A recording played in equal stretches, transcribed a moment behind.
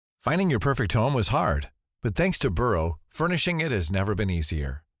Finding your perfect home was hard, but thanks to Burrow, furnishing it has never been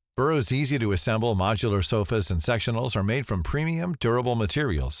easier. Burrow's easy-to-assemble modular sofas and sectionals are made from premium, durable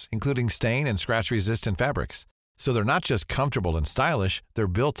materials, including stain and scratch-resistant fabrics. So they're not just comfortable and stylish, they're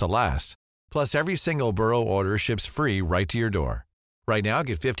built to last. Plus, every single Burrow order ships free right to your door. Right now,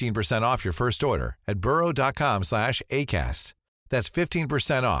 get 15% off your first order at burrow.com/ACAST. That's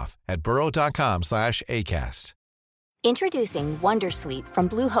 15% off at burrow.com/ACAST. Introducing Wondersuite from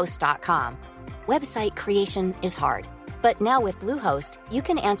Bluehost.com. Website creation is hard, but now with Bluehost, you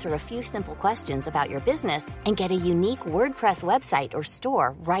can answer a few simple questions about your business and get a unique WordPress website or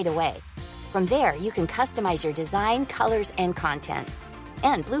store right away. From there, you can customize your design, colors, and content.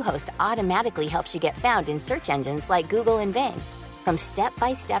 And Bluehost automatically helps you get found in search engines like Google and Bing. From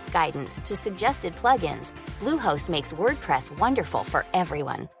step-by-step guidance to suggested plugins, Bluehost makes WordPress wonderful for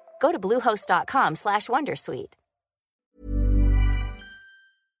everyone. Go to bluehost.com/wondersuite.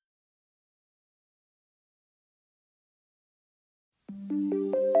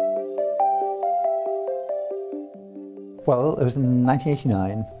 Well, it was in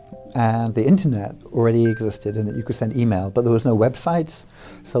 1989, and the internet already existed in that you could send email, but there was no websites,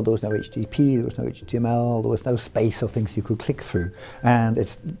 so there was no HTTP, there was no HTML, there was no space or things you could click through. And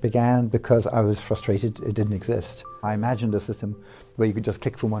it began because I was frustrated it didn't exist. I imagined a system where you could just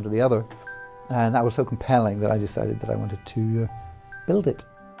click from one to the other, and that was so compelling that I decided that I wanted to build it.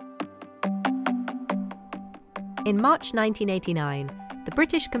 In March 1989, the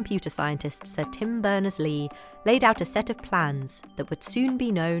British computer scientist Sir Tim Berners-Lee laid out a set of plans that would soon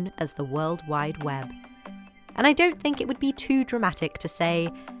be known as the World Wide Web. And I don't think it would be too dramatic to say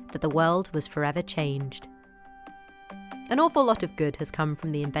that the world was forever changed. An awful lot of good has come from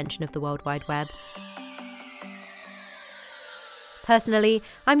the invention of the World Wide Web. Personally,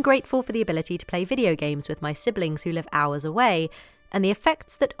 I'm grateful for the ability to play video games with my siblings who live hours away, and the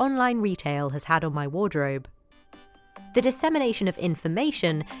effects that online retail has had on my wardrobe. The dissemination of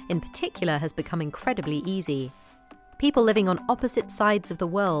information, in particular, has become incredibly easy. People living on opposite sides of the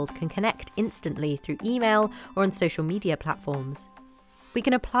world can connect instantly through email or on social media platforms. We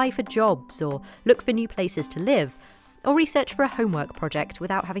can apply for jobs or look for new places to live, or research for a homework project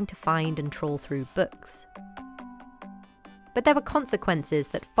without having to find and trawl through books. But there were consequences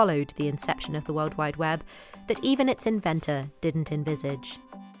that followed the inception of the World Wide Web that even its inventor didn't envisage.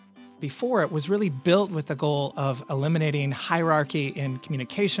 Before, it was really built with the goal of eliminating hierarchy in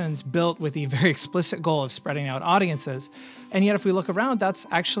communications, built with the very explicit goal of spreading out audiences. And yet, if we look around, that's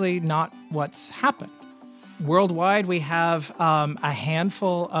actually not what's happened. Worldwide, we have a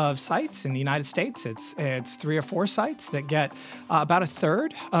handful of sites. In the United States, it's 3 or 4 sites that get about a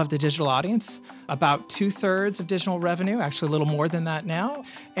third of the digital audience, about 2/3 of digital revenue, actually a little more than that now,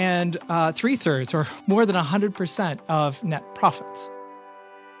 and 3/3 or more than 100% of net profits.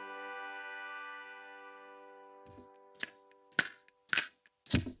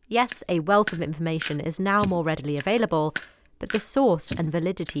 Yes, a wealth of information is now more readily available, but the source and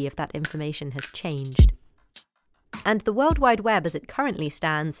validity of that information has changed. And the World Wide Web as it currently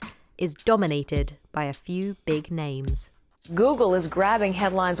stands is dominated by a few big names. Google is grabbing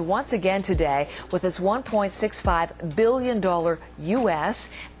headlines once again today with its $1.65 billion U.S.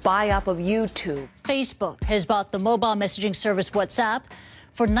 buy-up of YouTube. Facebook has bought the mobile messaging service WhatsApp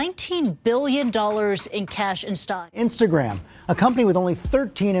for $19 billion in cash and stock. Instagram, a company with only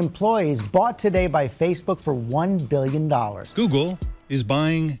 13 employees, bought today by Facebook for $1 billion. Google is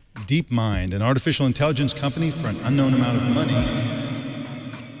buying DeepMind, an artificial intelligence company, for an unknown amount of money.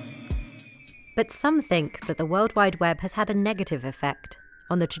 But some think that the World Wide Web has had a negative effect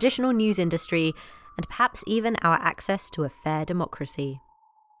on the traditional news industry and perhaps even our access to a fair democracy.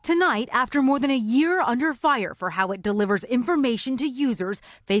 Tonight, after more than a year under fire for how it delivers information to users,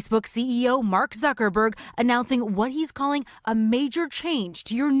 Facebook CEO Mark Zuckerberg announcing what he's calling a major change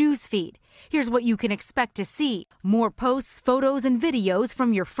to your newsfeed. Here's what you can expect to see. More posts, photos, and videos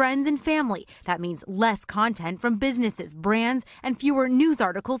from your friends and family. That means less content from businesses, brands, and fewer news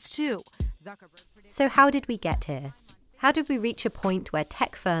articles, too. So how did we get here? How did we reach a point where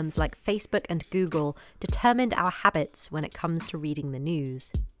tech firms like Facebook and Google determined our habits when it comes to reading the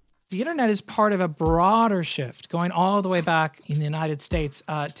news? The internet is part of a broader shift going all the way back in the United States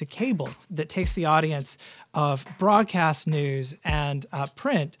to cable that takes the audience of broadcast news and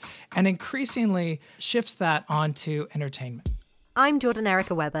print and increasingly shifts that onto entertainment. I'm Jordan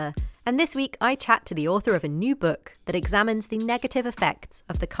Erica Weber, and this week I chat to the author of a new book that examines the negative effects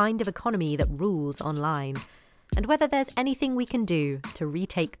of the kind of economy that rules online and whether there's anything we can do to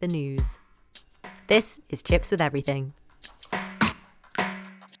retake the news. This is Chips with Everything.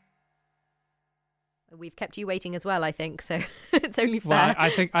 We've kept you waiting as well, I think, so it's only fair. Well, I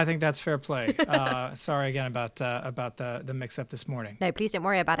think that's fair play. Sorry again about the mix-up this morning. No, please don't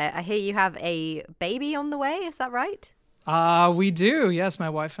worry about it. I hear you have a baby on the way. Is that right? We do. Yes, my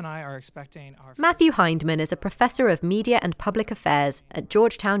wife and I are expecting our... Matthew Hindman is a professor of media and public affairs at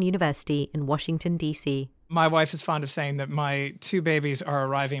Georgetown University in Washington, D.C. My wife is fond of saying that my two babies are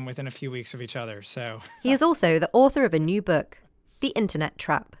arriving within a few weeks of each other, so... He is also the author of a new book, The Internet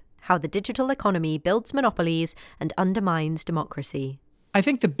Trap: How the Digital Economy Builds Monopolies and Undermines Democracy. I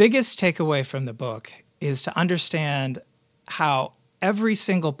think the biggest takeaway from the book is to understand how every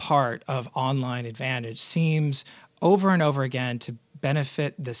single part of online advantage seems over and over again to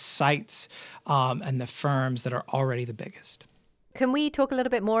benefit the sites and the firms that are already the biggest. Can we talk a little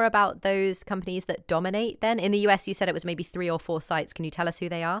bit more about those companies that dominate then? In the US, you said it was maybe 3 or 4 sites. Can you tell us who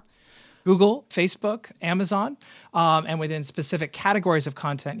they are? Google, Facebook, Amazon, and within specific categories of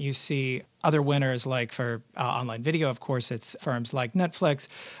content, you see other winners. Like for online video, of course, it's firms like Netflix.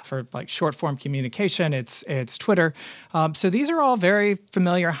 For like short form communication, it's Twitter. So these are all very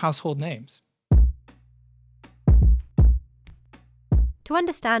familiar household names. To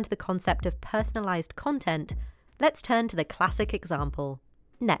understand the concept of personalized content, let's turn to the classic example,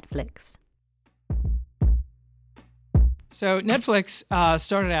 Netflix. So Netflix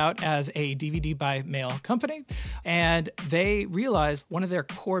started out as a DVD by mail company, and they realized one of their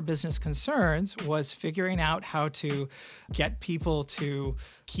core business concerns was figuring out how to get people to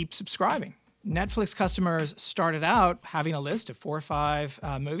keep subscribing. Netflix customers started out having a list of 4 or 5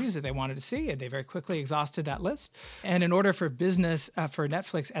 movies that they wanted to see, and they very quickly exhausted that list. And in order for for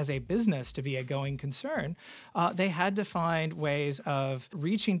Netflix as a business to be a going concern, they had to find ways of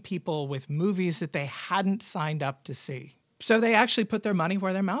reaching people with movies that they hadn't signed up to see. So they actually put their money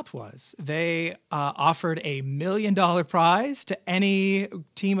where their mouth was. They offered a $1 million prize to any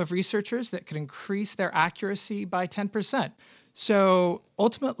team of researchers that could increase their accuracy by 10%. So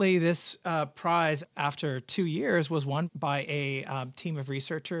ultimately, this prize, after 2 years, was won by a team of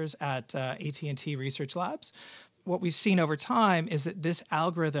researchers at AT&T Research Labs. What we've seen over time is that this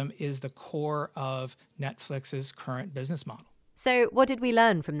algorithm is the core of Netflix's current business model. So what did we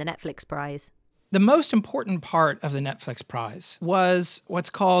learn from the Netflix prize? The most important part of the Netflix prize was what's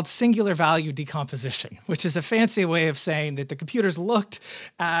called singular value decomposition, which is a fancy way of saying that the computers looked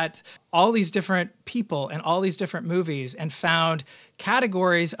at all these different people and all these different movies and found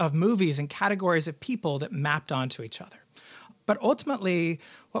categories of movies and categories of people that mapped onto each other. But ultimately,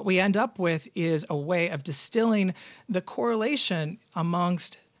 what we end up with is a way of distilling the correlation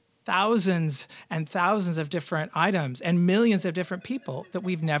amongst thousands and thousands of different items and millions of different people that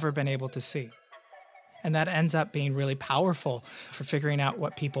we've never been able to see. And that ends up being really powerful for figuring out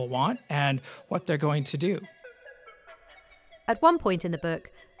what people want and what they're going to do. At one point in the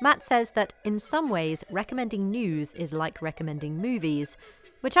book, Matt says that in some ways, recommending news is like recommending movies,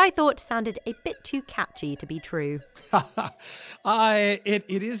 which I thought sounded a bit too catchy to be true. It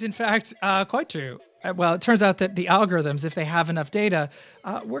is, in fact, quite true. Well, it turns out that the algorithms, if they have enough data,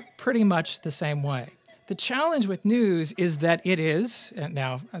 work pretty much the same way. The challenge with news is that it is, and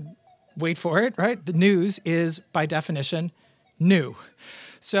now wait for it, right? The news is, by definition, new.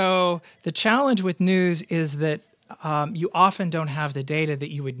 So the challenge with news is that you often don't have the data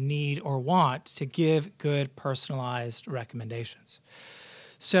that you would need or want to give good personalized recommendations.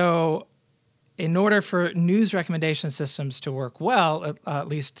 So in order for news recommendation systems to work well, at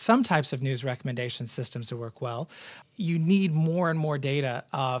least some types of news recommendation systems to work well, you need more and more data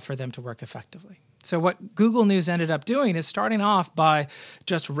for them to work effectively. So what Google News ended up doing is starting off by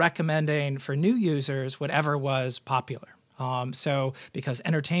just recommending for new users whatever was popular. So because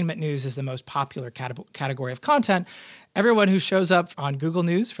entertainment news is the most popular category of content, everyone who shows up on Google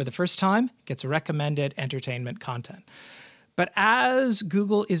News for the first time gets recommended entertainment content. But as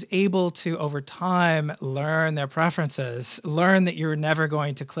Google is able to, over time, learn their preferences, learn that you're never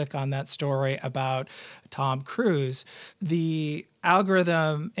going to click on that story about Tom Cruise, the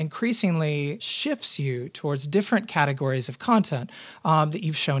algorithm increasingly shifts you towards different categories of content that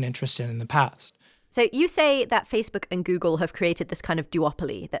you've shown interest in the past. So you say that Facebook and Google have created this kind of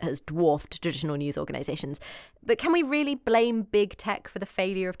duopoly that has dwarfed traditional news organizations. But can we really blame big tech for the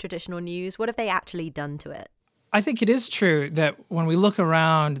failure of traditional news? What have they actually done to it? I think it is true that when we look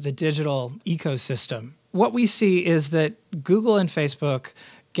around the digital ecosystem, what we see is that Google and Facebook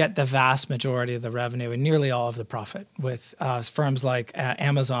get the vast majority of the revenue and nearly all of the profit, with firms like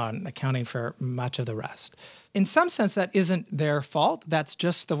Amazon accounting for much of the rest. In some sense, that isn't their fault. That's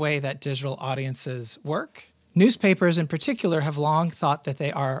just the way that digital audiences work. Newspapers in particular have long thought that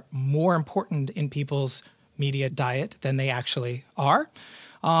they are more important in people's media diet than they actually are.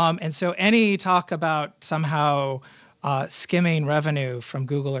 And so any talk about somehow skimming revenue from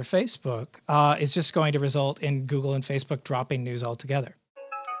Google or Facebook is just going to result in Google and Facebook dropping news altogether.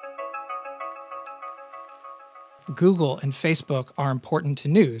 Google and Facebook are important to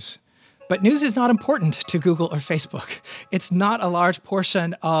news, but news is not important to Google or Facebook. It's not a large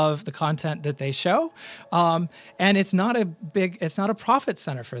portion of the content that they show, and it's not a profit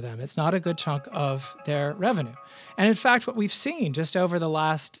center for them. It's not a good chunk of their revenue. And in fact, what we've seen just over the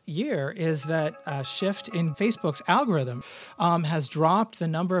last year is that a shift in Facebook's algorithm has dropped the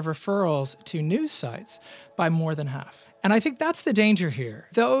number of referrals to news sites by more than half. And I think that's the danger here.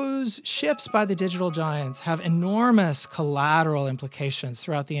 Those shifts by the digital giants have enormous collateral implications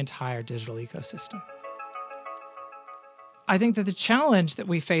throughout the entire digital ecosystem. I think that the challenge that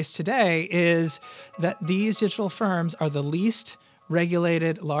we face today is that these digital firms are the least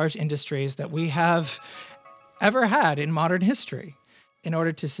regulated large industries that we have ever had in modern history. In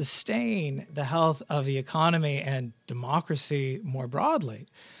order to sustain the health of the economy and democracy more broadly,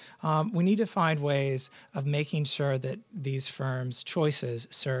 we need to find ways of making sure that these firms' choices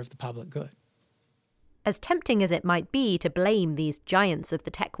serve the public good. As tempting as it might be to blame these giants of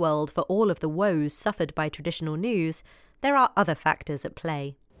the tech world for all of the woes suffered by traditional news, there are other factors at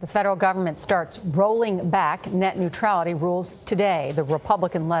play. The federal government starts rolling back net neutrality rules today. The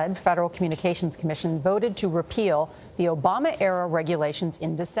Republican-led Federal Communications Commission voted to repeal the Obama-era regulations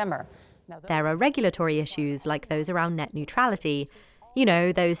in December. There are regulatory issues like those around net neutrality. You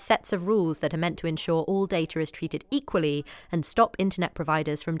know, those sets of rules that are meant to ensure all data is treated equally and stop internet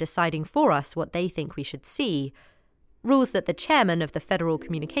providers from deciding for us what they think we should see. Rules that the chairman of the Federal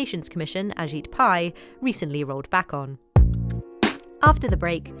Communications Commission, Ajit Pai, recently rolled back on. After the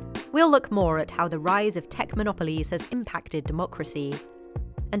break, we'll look more at how the rise of tech monopolies has impacted democracy,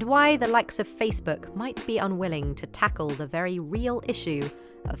 and why the likes of Facebook might be unwilling to tackle the very real issue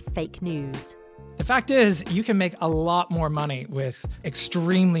of fake news. The fact is, you can make a lot more money with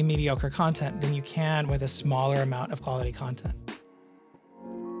extremely mediocre content than you can with a smaller amount of quality content.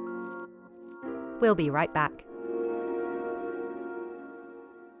 We'll be right back.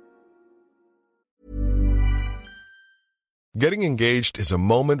 Getting engaged is a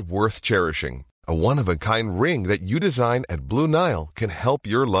moment worth cherishing. A one-of-a-kind ring that you design at Blue Nile can help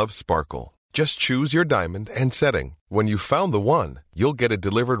your love sparkle. Just choose your diamond and setting. When you've found the one, you'll get it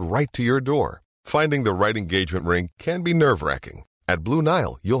delivered right to your door. Finding the right engagement ring can be nerve-wracking. At Blue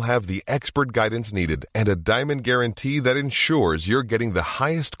Nile, you'll have the expert guidance needed and a diamond guarantee that ensures you're getting the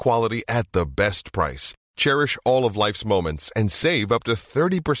highest quality at the best price. Cherish all of life's moments and save up to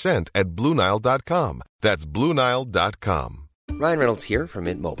 30% at BlueNile.com. That's BlueNile.com. Ryan Reynolds here from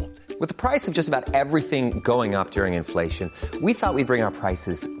Mint Mobile. With the price of just about everything going up during inflation, we thought we'd bring our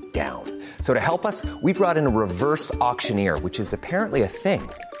prices down. So to help us, we brought in a reverse auctioneer, which is apparently a thing.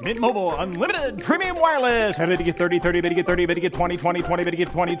 Mint Mobile Unlimited Premium Wireless. How to get 30, 30, bit to get 30, bit to get 20, 20, 20, bit to get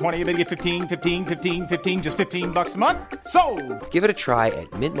 20, 20, bit to get 15, 15, 15, 15, just $15 a month? Sold! Give it a try at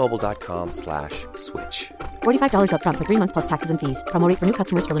mintmobile.com/switch. $45 up front for 3 months plus taxes and fees. Promo rate for new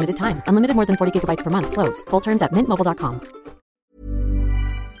customers for limited time. Unlimited more than 40 gigabytes per month. Slows full terms at mintmobile.com.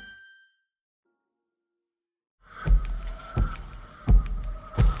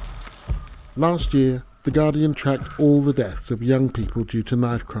 Last year, The Guardian tracked all the deaths of young people due to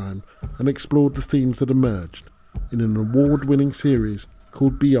knife crime and explored the themes that emerged in an award-winning series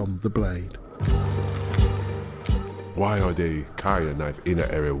called Beyond the Blade. Why are they carrying a knife in an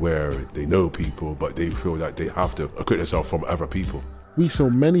area where they know people, but they feel like they have to acquit themselves from other people? We saw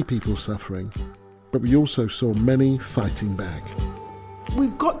many people suffering, but we also saw many fighting back.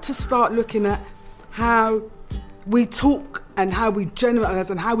 We've got to start looking at how we talk and how we generalise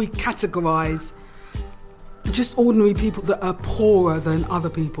and how we categorise just ordinary people that are poorer than other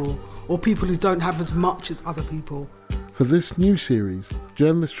people or people who don't have as much as other people. For this new series,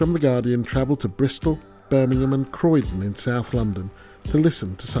 journalists from The Guardian travelled to Bristol, Birmingham and Croydon in South London to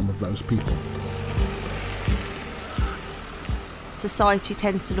listen to some of those people. Society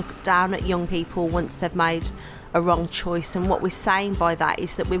tends to look down at young people once they've made a wrong choice, and what we're saying by that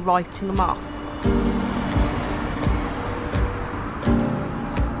is that we're writing them off.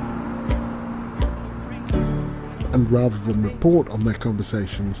 And rather than report on their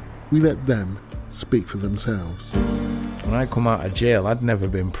conversations, we let them speak for themselves. When I come out of jail, I'd never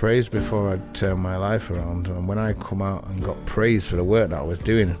been praised before I'd turned my life around. And when I come out and got praised for the work that I was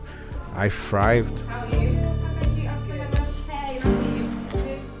doing, I thrived.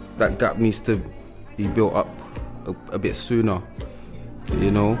 That gap needs to be built up a bit sooner,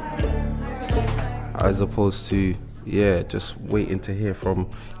 you know, as opposed to just waiting to hear from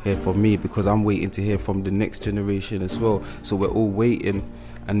me, because I'm waiting to hear from the next generation as well. So we're all waiting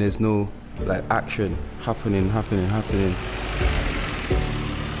and there's no like action happening.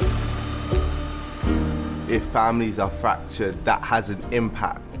 If families are fractured, that has an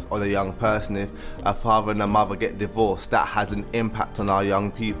impact on a young person. If a father and a mother get divorced, that has an impact on our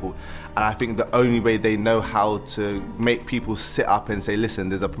young people. And I think the only way they know how to make people sit up and say, listen,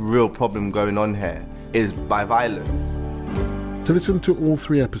 there's a real problem going on here, is by violence. To listen to all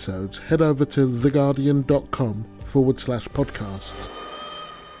 3 episodes, head over to theguardian.com/podcasts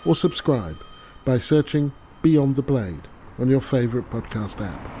or subscribe by searching Beyond the Blade on your favourite podcast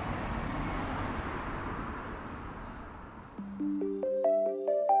app.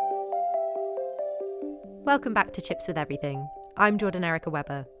 Welcome back to Chips with Everything. I'm Jordan Erica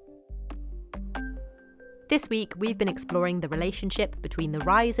Webber. This week, we've been exploring the relationship between the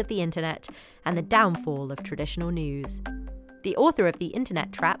rise of the internet and the downfall of traditional news. The author of The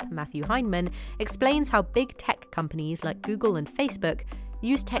Internet Trap, Matthew Heinemann, explains how big tech companies like Google and Facebook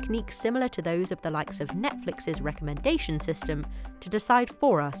use techniques similar to those of the likes of Netflix's recommendation system to decide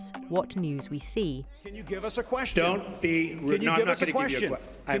for us what news we see. Can you give us a question? Don't be rude. No, I'm not going to give you a question.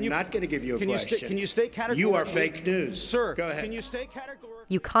 I'm not going to give you a question. Can you state categorically? You are fake news. Sir, go ahead. Can you state categorically?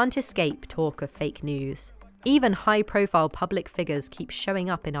 You can't escape talk of fake news. Even high-profile public figures keep showing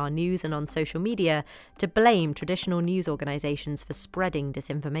up in our news and on social media to blame traditional news organisations for spreading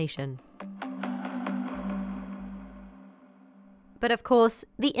disinformation. But of course,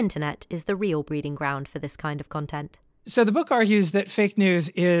 the internet is the real breeding ground for this kind of content. So the book argues that fake news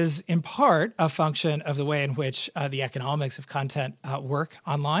is, in part, a function of the way in which the economics of content work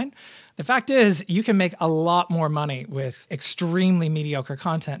online. The fact is, you can make a lot more money with extremely mediocre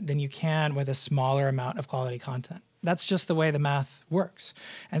content than you can with a smaller amount of quality content. That's just the way the math works.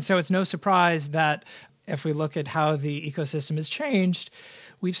 And so it's no surprise that if we look at how the ecosystem has changed,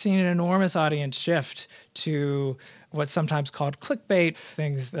 we've seen an enormous audience shift to what's sometimes called clickbait,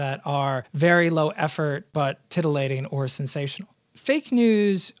 things that are very low effort but titillating or sensational. Fake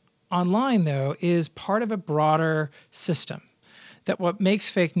news online, though, is part of a broader system. That what makes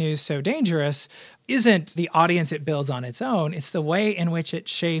fake news so dangerous isn't the audience it builds on its own, it's the way in which it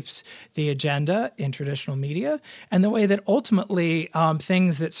shapes the agenda in traditional media and the way that ultimately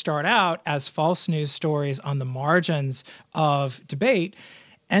things that start out as false news stories on the margins of debate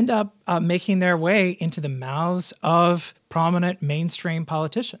end up making their way into the mouths of prominent mainstream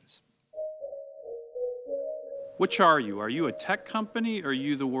politicians. Which are you? Are you a tech company or are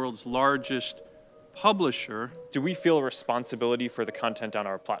you the world's largest publisher? Do we feel a responsibility for the content on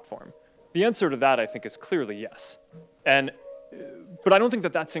our platform? The answer to that, I think, is clearly yes. But I don't think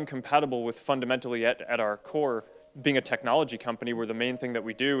that that's incompatible with fundamentally at our core being a technology company where the main thing that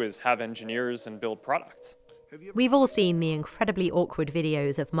we do is have engineers and build products. We've all seen the incredibly awkward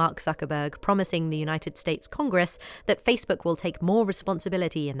videos of Mark Zuckerberg promising the United States Congress that Facebook will take more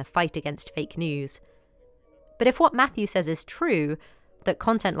responsibility in the fight against fake news. But if what Matthew says is true, that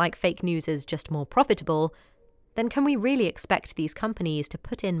content like fake news is just more profitable, then can we really expect these companies to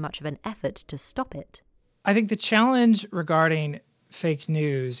put in much of an effort to stop it? I think the challenge regarding fake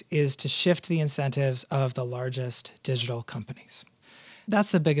news is to shift the incentives of the largest digital companies.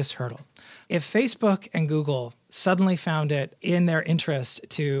 That's the biggest hurdle. If Facebook and Google suddenly found it in their interest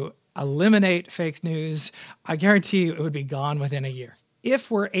to eliminate fake news, I guarantee you it would be gone within a year.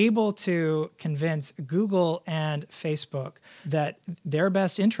 If we're able to convince Google and Facebook that their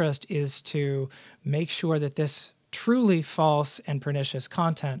best interest is to make sure that this truly false and pernicious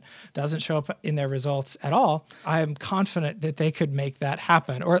content doesn't show up in their results at all, I am confident that they could make that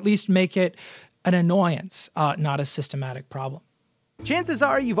happen, or at least make it an annoyance, not a systematic problem. Chances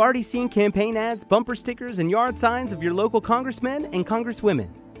are you've already seen campaign ads, bumper stickers, and yard signs of your local congressmen and congresswomen.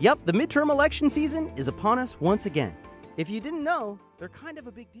 Yep, the midterm election season is upon us once again. If you didn't know, they're kind of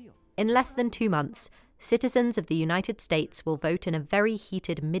a big deal. In less than 2 months, citizens of the United States will vote in a very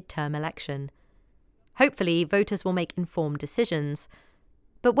heated midterm election. Hopefully, voters will make informed decisions.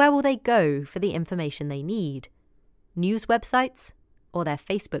 But where will they go for the information they need? News websites or their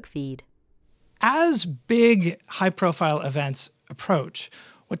Facebook feed? As big, high-profile events approach,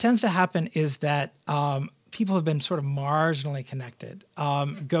 what tends to happen is that people have been sort of marginally connected,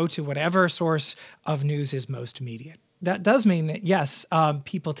 go to whatever source of news is most immediate. That does mean that, yes,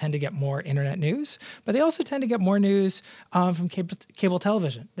 people tend to get more internet news, but they also tend to get more news from cable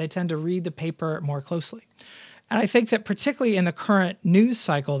television. They tend to read the paper more closely. And I think that particularly in the current news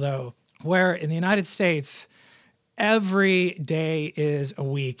cycle, though, where in the United States, every day is a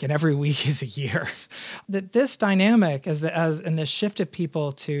week and every week is a year, that this dynamic and this shift of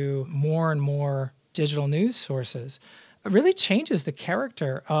people to more and more digital news sources really changes the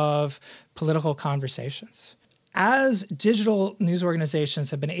character of political conversations. as digital news organizations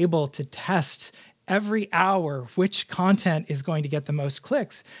have been able to test every hour which content is going to get the most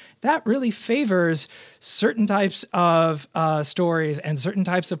clicks, that really favors certain types of stories and certain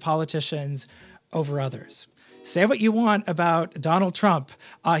types of politicians over others. Say what you want about Donald Trump.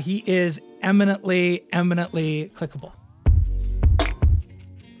 He is eminently clickable.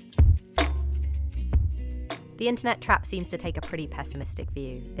 The internet trap seems to take a pretty pessimistic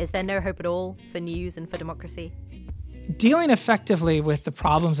view. Is there no hope at all for news and for democracy? Dealing effectively with the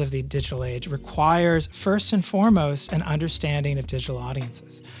problems of the digital age requires, first and foremost, an understanding of digital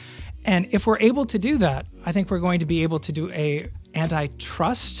audiences. And if we're able to do that, I think we're going to be able to do a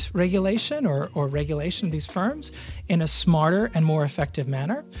antitrust regulation or regulation of these firms in a smarter and more effective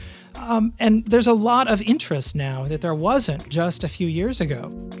manner. And there's a lot of interest now that there wasn't just a few years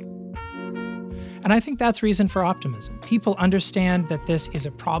ago. And I think that's reason for optimism. People understand that this is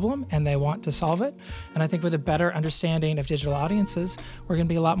a problem and they want to solve it. And I think with a better understanding of digital audiences, we're going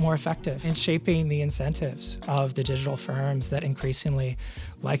to be a lot more effective in shaping the incentives of the digital firms that increasingly,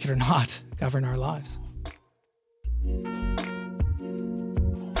 like it or not, govern our lives.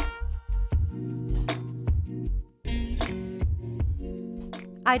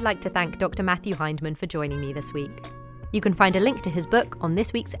 I'd like to thank Dr. Matthew Hindman for joining me this week. You can find a link to his book on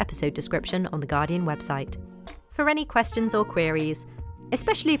this week's episode description on the Guardian website. For any questions or queries,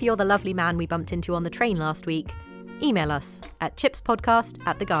 especially if you're the lovely man we bumped into on the train last week, email us at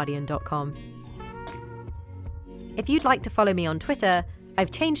chipspodcast@theguardian.com. If you'd like to follow me on Twitter,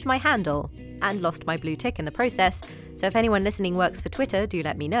 I've changed my handle and lost my blue tick in the process, so if anyone listening works for Twitter, do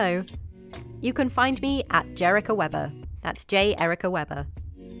let me know. You can find me at Jerica Weber. That's J. Erica Weber.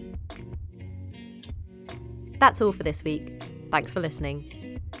 That's all for this week. Thanks for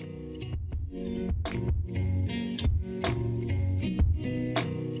listening.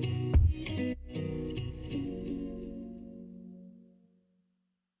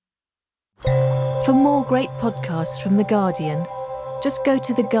 For more great podcasts from The Guardian, just go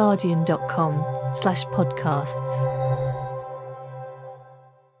to theguardian.com/podcasts.